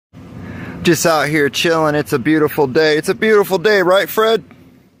Just out here chilling. It's a beautiful day. It's a beautiful day, right, Fred?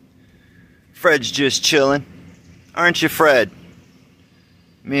 Fred's just chilling. Aren't you, Fred?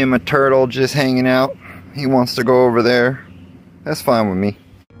 Me and my turtle just hanging out. He wants to go over there. That's fine with me.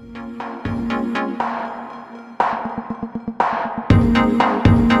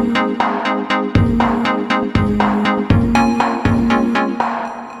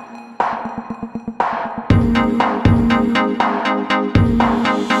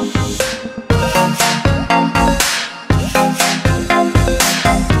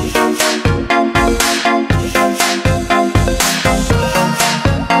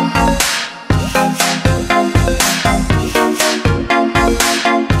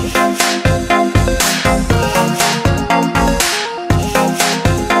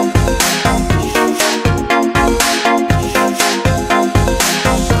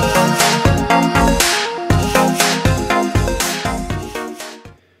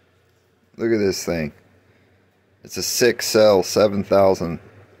 Look at this thing. It's a 6-cell 7000.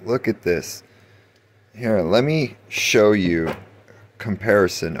 Look at this. Here, let me show you a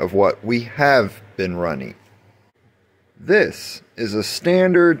comparison of what we have been running. This is a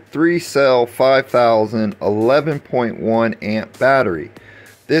standard 3-cell 5000 11.1 amp battery.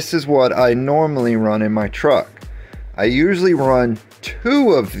 This is what I normally run in my truck. I usually run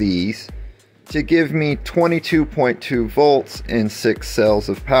 2 of these to give me 22.2 volts and 6 cells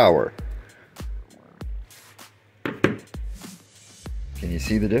of power. Can you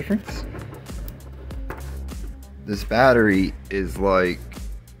see the difference? This battery is like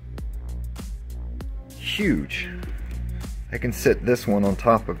huge. I can sit this one on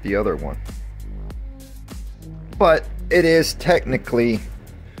top of the other one. But it is technically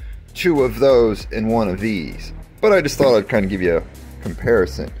 2 of those and 1 of these. But I just thought I'd kind of give you a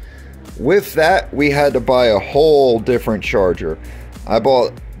comparison. With that, we had to buy a whole different charger. I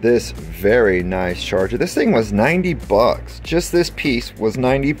bought this very nice charger. This thing was 90 bucks. Just this piece was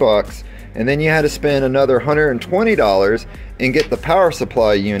 90 bucks. And then you had to spend another $120 and get the power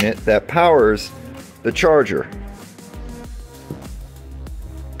supply unit that powers the charger.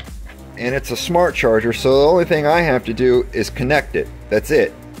 And it's a smart charger, so the only thing I have to do is connect it. That's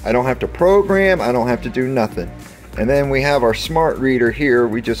it. I don't have to program, I don't have to do nothing. And then we have our smart reader here.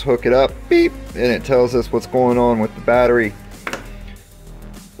 We just hook it up, beep, and it tells us what's going on with the battery.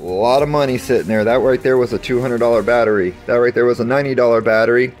 A lot of money sitting there. That right there was a $200 battery. That right there was a $90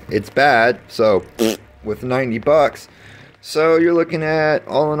 battery. It's bad, so with 90 bucks. So you're looking at,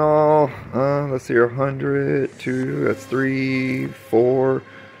 all in all, let's see, 100, 2, that's 3, 4.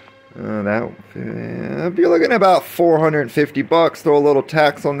 You're looking at about 450 bucks. Throw a little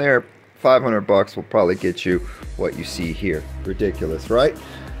tax on there. 500 bucks will probably get you what you see here. Ridiculous, right?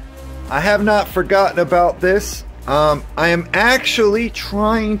 I have not forgotten about this. I am actually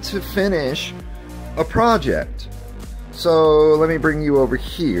trying to finish a project. So let me bring you over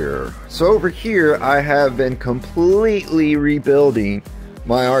here. So over here I have been completely rebuilding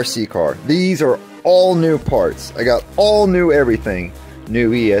my RC car. These are all new parts. I got all new everything.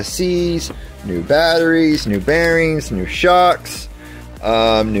 New ESCs, new batteries, new bearings, new shocks,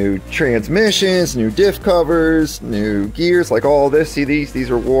 new transmissions, new diff covers, new gears, like all this. See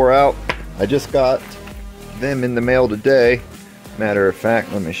these are wore out. I just got them in the mail today. Matter of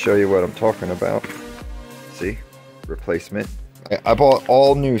fact, let me show you what I'm talking about. See, replacement. I bought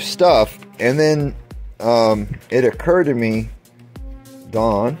all new stuff, and then it occurred to me,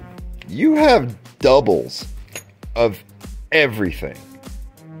 Don, you have doubles of everything.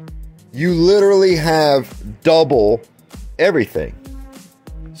 You literally have double everything.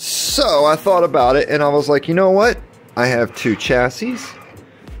 So I thought about it, and I was like, you know what? I have 2 chassis.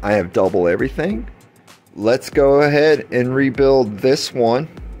 I have double everything. Let's go ahead and rebuild this one.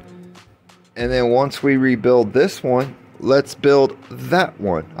 And then once we rebuild this one, let's build that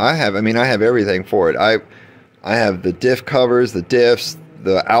one. I have everything for it. I have the diff covers, the diffs,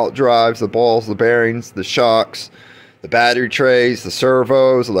 the out drives, the balls, the bearings, the shocks, the battery trays, the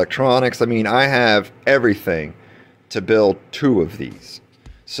servos, electronics. I have everything to build 2 of these.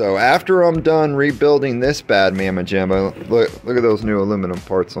 So after I'm done rebuilding this bad mamma jamma, look at those new aluminum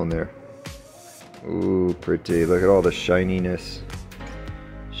parts on there. Ooh, pretty. Look at all the shininess.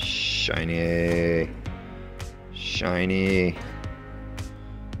 Shiny. Shiny.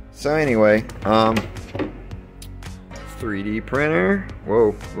 So anyway, 3D printer. Whoa,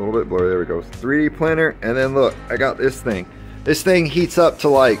 a little bit blurry. There we go. 3D printer. And then look, I got this thing. This thing heats up to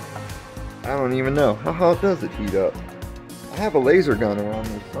like, I don't even know. How hot does it heat up? I have a laser gun around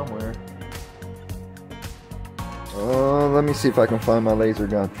here somewhere. Let me see if I can find my laser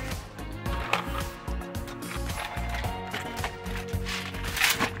gun.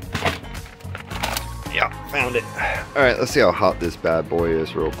 Yeah, found it. All right, let's see how hot this bad boy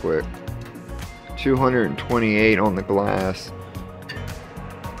is real quick. 228 on the glass.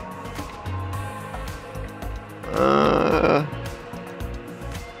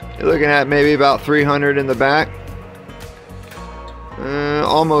 You're looking at maybe about 300 in the back.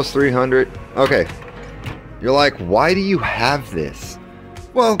 Almost 300. Okay. You're like, why do you have this?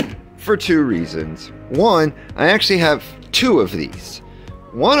 Well, for two reasons. One, I actually have two of these.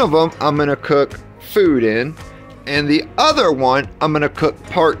 One of them I'm gonna cook food in, and the other one I'm gonna cook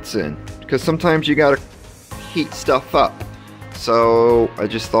parts in, because sometimes you gotta heat stuff up. So I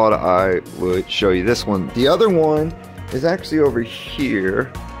just thought I would show you this one. The other one is actually over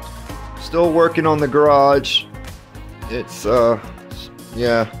here. Still working on the garage. It's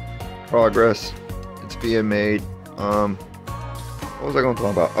yeah, progress. It's being made. What was I going to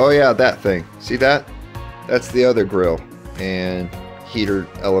talk about? Oh yeah, that thing. See that? That's the other grill and heater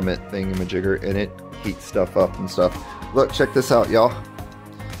element thingamajigger, and it heats stuff up and stuff. Look, check this out, y'all.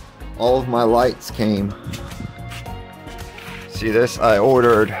 All of my lights came. See this? I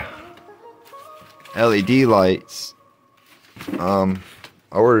ordered LED lights. I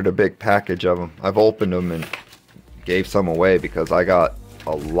ordered a big package of them. I've opened them and gave some away because I got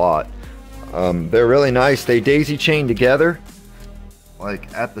a lot. They're really nice. They daisy chain together,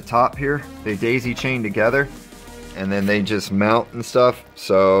 like at the top here. They daisy chain together, and then they just mount and stuff.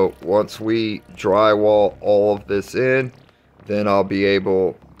 So once we drywall all of this in, then I'll be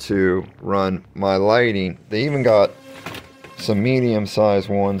able to run my lighting. They even got some medium-sized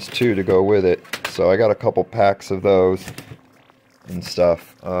ones too to go with it. So I got a couple packs of those and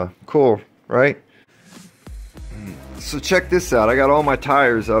stuff. Cool, right? So check this out. I got all my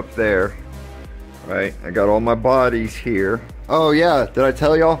tires up there, right? I got all my bodies here. Oh yeah, did I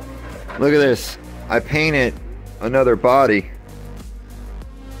tell y'all? Look at this. I painted another body.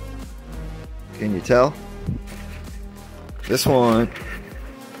 Can you tell? This one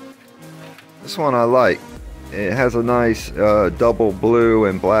I like. It has a nice double blue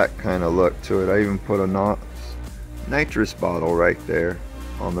and black kind of look to it. I even put a nitrous bottle right there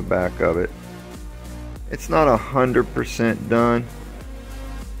on the back of it. It's not 100% done,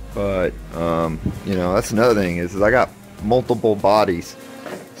 but you know, that's another thing is I got multiple bodies.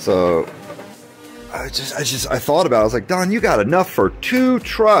 So I thought about it. I was like, Don, you got enough for 2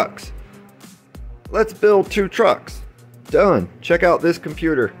 trucks. Let's build 2 trucks. Done. Check out this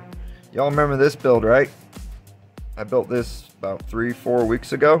computer. Y'all remember this build, right? I built this about 3-4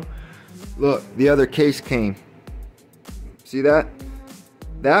 weeks ago. Look, the other case came. See that?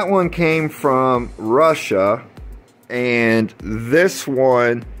 That one came from Russia, and this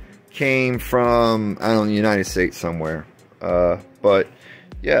one came from, I don't know, the United States somewhere. But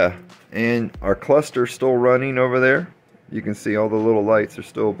yeah, and our cluster's still running over there. You can see all the little lights are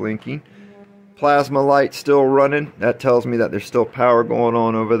still blinking. Plasma light still running. That tells me that there's still power going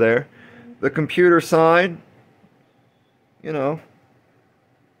on over there. The computer side, you know,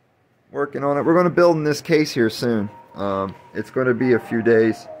 working on it. We're going to build in this case here soon. It's going to be a few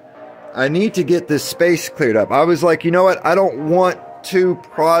days. I need to get this space cleared up. I was like, you know what? I don't want 2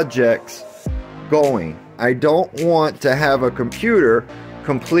 projects going. I don't want to have a computer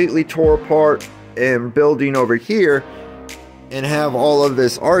completely tore apart and building over here and have all of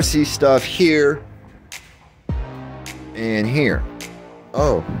this RC stuff here and here.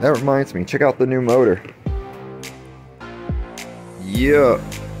 Oh, that reminds me. Check out the new motor. Yeah.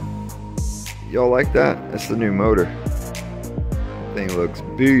 Y'all like that? That's the new motor. Thing looks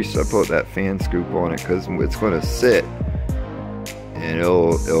beast. I put that fan scoop on it because it's going to sit and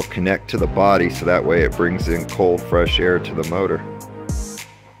it'll connect to the body, so that way it brings in cold fresh air to the motor.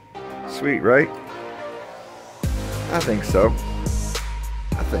 Sweet, right? I think so.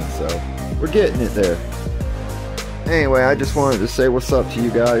 I think so. We're getting it there. Anyway, I just wanted to say what's up to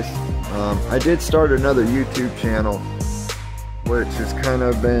you guys. I did start another YouTube channel, which has kind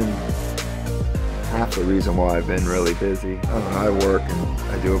of been half the reason why I've been really busy. I don't know, I work and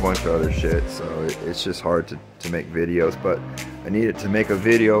I do a bunch of other shit, so it's just hard to make videos, but I needed to make a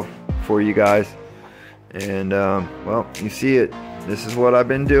video for you guys. And well, you see it. This is what I've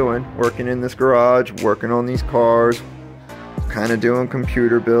been doing, working in this garage, working on these cars, kind of doing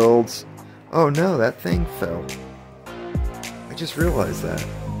computer builds. Oh no, that thing fell. I just realized that.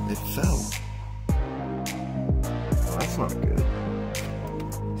 It fell. That's not good.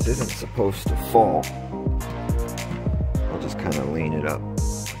 This isn't supposed to fall. I'll just kind of lean it up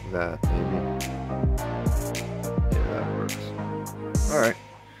like that, maybe. Yeah, that works. Alright.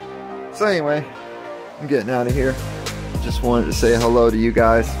 So anyway, I'm getting out of here. Just wanted to say hello to you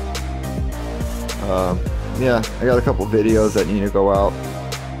guys. Yeah, I got a couple videos that need to go out.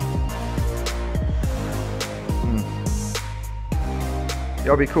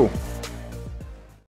 Y'all be cool.